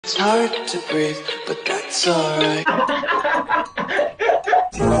It's hard to breathe, but that's alright.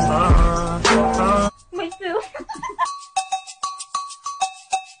 Myself.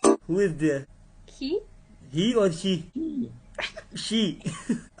 Who is there? He? He or she? She.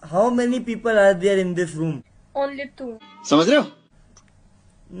 How many people are there in this room? Only 2. समझ रहे हो?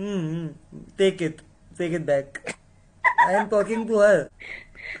 Take it. Take it back. I am talking to her.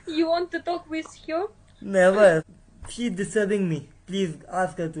 You want to talk with her? Never. She's disturbing me. Please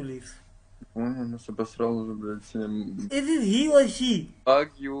ask her to leave. Nasıl basral уже, блядь, синим. Is it he or she? Fuck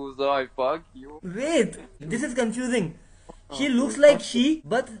you, Zai, fuck you. Wait. This is confusing. She looks like she,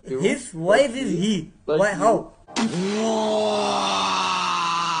 but his voice is he. Why? How?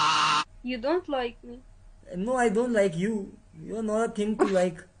 You don't like me. No, I don't like you. You're not a thing to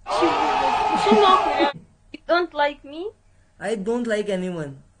like. You don't like me? I don't like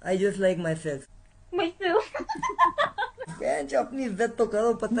anyone. I just like myself. Myself. Bench अपनी इज्जत तो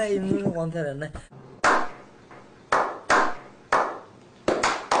करो पता है इन लोगों को कौन सा रहना है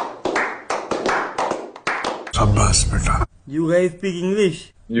शाबाश बेटा You guys speak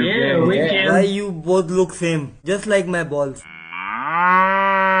English? Yeah, we can. Why you both look same? Just like my balls.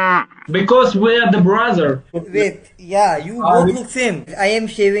 Because we are the brother. Wait, yeah, you both look same. I am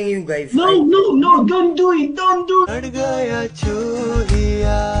shaving you guys. No, don't do it, don't do it.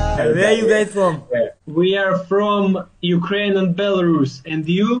 Where are you guys from? We are from Ukraine and Belarus. And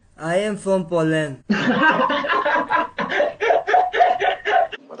you? I am from Poland.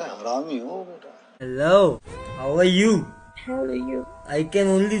 Hello, how are you? How are you? I can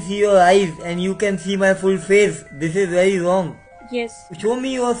only see your eyes and you can see my full face. This is very wrong. Yes. Show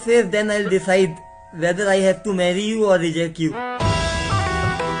me your face, then I'll decide whether I have to marry you or reject you.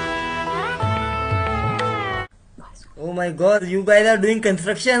 Oh my god, you guys are doing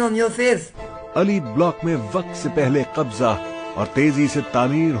construction on your face. Ali block में वक्त से पहले कब्जा और तेजी से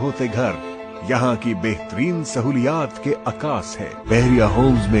तामीर होते घर यहाँ की बेहतरीन सहूलियात के अकास है। बहरिया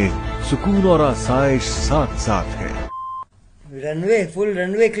होम्स में सुकून और आसाइश साथ साथ है। Runway, full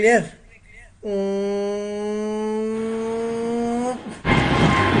runway clear.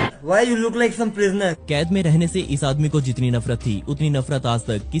 Why you look like some prisoner? कैद में रहने से इस आदमी को जितनी नफरत थी उतनी नफरत आज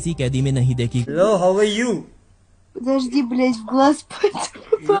तक किसी कैदी में नहीं देखी। Hello, how are you? Подожди, блядь, в глаз попал.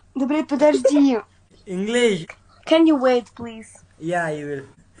 Да, блядь, подожди. English. Can you wait, please? Yeah, I will.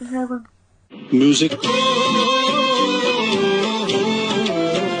 Music.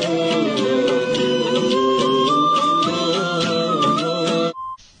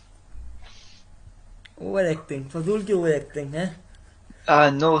 Overacting. फजूल की overacting है?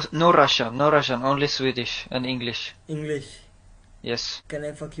 No Russian, only Swedish and English. English. Yes. Can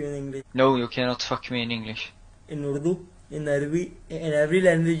I fuck you in English? No, you cannot fuck me in English. In Urdu, in Arabic, in every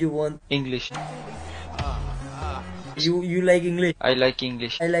language you want. English. You like English? I like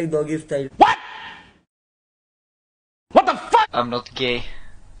English. I like doggy style. What the fuck? I'm not gay.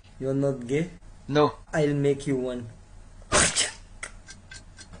 You're not gay? No. I'll make you one.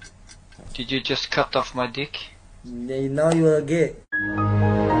 Did you just cut off my dick? Now you are gay.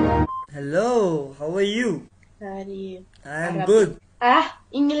 Hello, how are you? Ari. I'm good.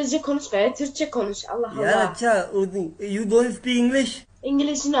 İngilizce konuş be, Türkçe konuş. Allah Allah. Yeah, अच्छा, Urdu. You don't speak English?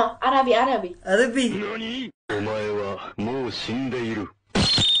 English no, Arabi. Arabic.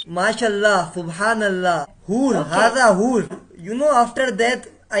 Mashallah, Subhanallah. Hoor, Hada Hoor. You know after that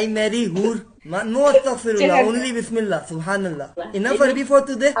I marry Hoor. No astaghfirullah, only Bismillah, Subhanallah. Enough Arabic for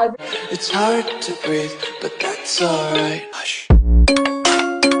today? It's hard to breathe, but that's alright. Hush.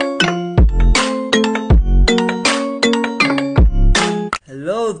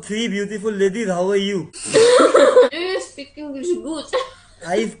 Hello, three beautiful ladies, how are you? Do you speak English good?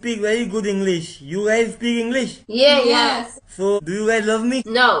 I speak very good English. You guys speak English? Yes. So, do you guys love me?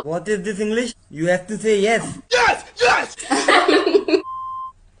 No. What is this English? You have to say yes. Yes!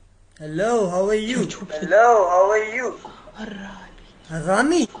 Hello, how are you? Hello, how are you?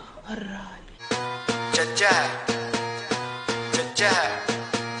 Harami. Chacha.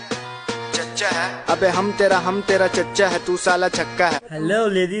 अबे हम तेरा चच्चा है तू साला छक्का है. Hello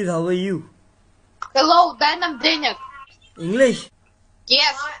ladies, how are you? Hello, дай нам денег. English?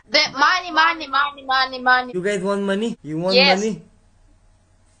 Yes. Money. You guys want money? You want Yes. money?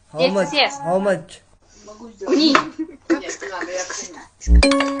 How Yes, much? yes. How much? Куни.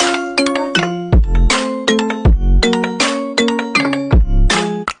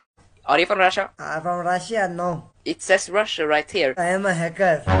 Are you from Russia? I'm from Russia, no. It says Russia right here. I am a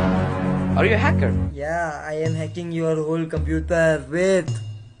hacker. Are you a hacker? Yeah, I am hacking your whole computer. Wait.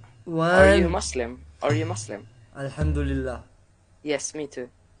 Are you Muslim? Alhamdulillah. Yes, me too.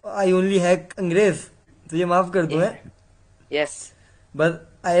 I only hack अंग्रेज तुझे माफ कर दूं है? Yes. But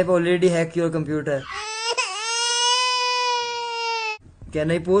I have already hacked your computer. Can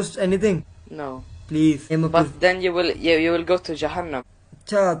I post anything? No. Please. But then you will go to Jahannam.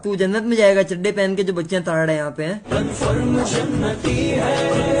 अच्छा तू जन्नत में जाएगा चड्डे पहन के जो बच्चियां ताड़ रहे हैं यहाँ पे हैं?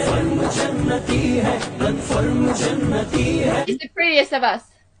 He's the prettiest of us.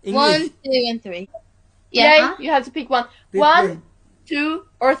 English. 1, 2, and 3. Yeah, Yeah. you have to pick one. Pick 1, one. 2,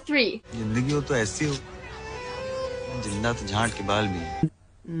 or 3. जिंदगी हो तो ऐसी हो जिंदा तो झांट के बाल भी हैं।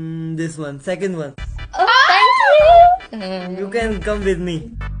 This one, second one. Oh, thank you. You can come with me.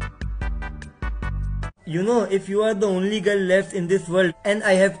 You know, if you are the only girl left in this world and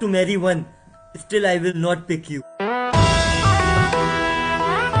I have to marry one, still I will not pick you.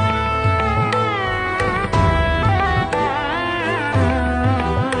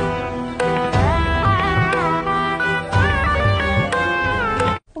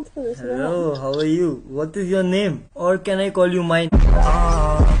 Hello, how are you? What is your name? Or can I call you mine?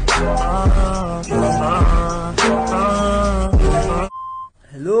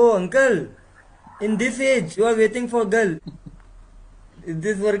 Hello, uncle. In this age, you are waiting for girl. Is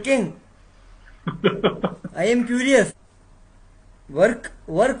this working? I am curious. Work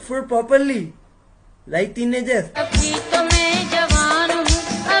for properly. Like teenagers.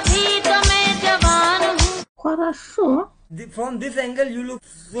 From this angle, you look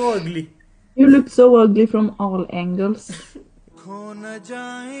so ugly. You look so ugly from all angles.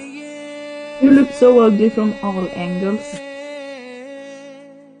 You look so ugly from all angles.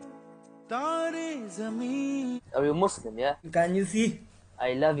 Are you Muslim, yeah? Can you see?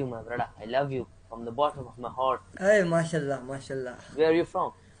 I love you, my brother. I love you from the bottom of my heart. Hey, mashallah, mashallah. Where are you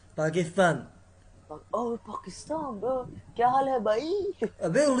from? Pakistan. Oh, Pakistan, bro. क्या हाल है भाई?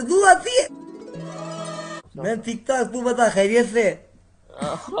 अबे उर्दू आती है? मैं सीखता, तू बता खैरियत से?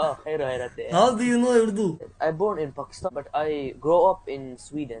 How do you know Urdu? I born in Pakistan, but I grow up in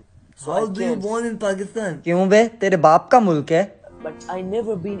Sweden. So How do you born in Pakistan? क्यों बे? तेरे बाप का मुल्क है? But I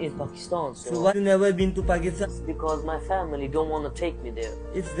never been in Pakistan. So why you never been to Pakistan? Because my family don't want to take me there.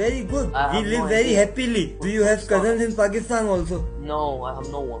 It's very good. I We have live no very idea. happily. Do you have cousins in Pakistan also? No, I have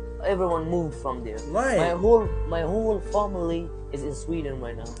no one. Everyone moved from there. Why? My whole family is in Sweden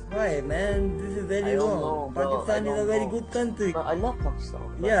right now. Why, man? This is very I don't wrong. know, bro. Pakistan I is a don't very know. good country. I love Pakistan.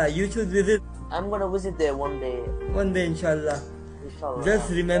 but Yeah, you should visit I'm gonna visit there one day. one day, inshallah. Inshallah. Just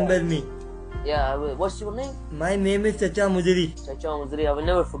remember me. Yeah, I will. What's your name? My name is Chacha Mujri. Chacha Mujri. I will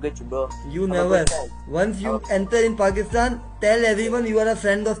never forget you, bro. You Have a never. good time. Once you enter in Pakistan, tell everyone you are a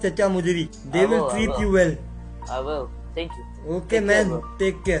friend of Chacha Mujri. They will treat you well. I will. Thank you. Okay, Take care, man. bro.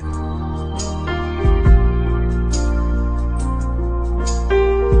 Take care.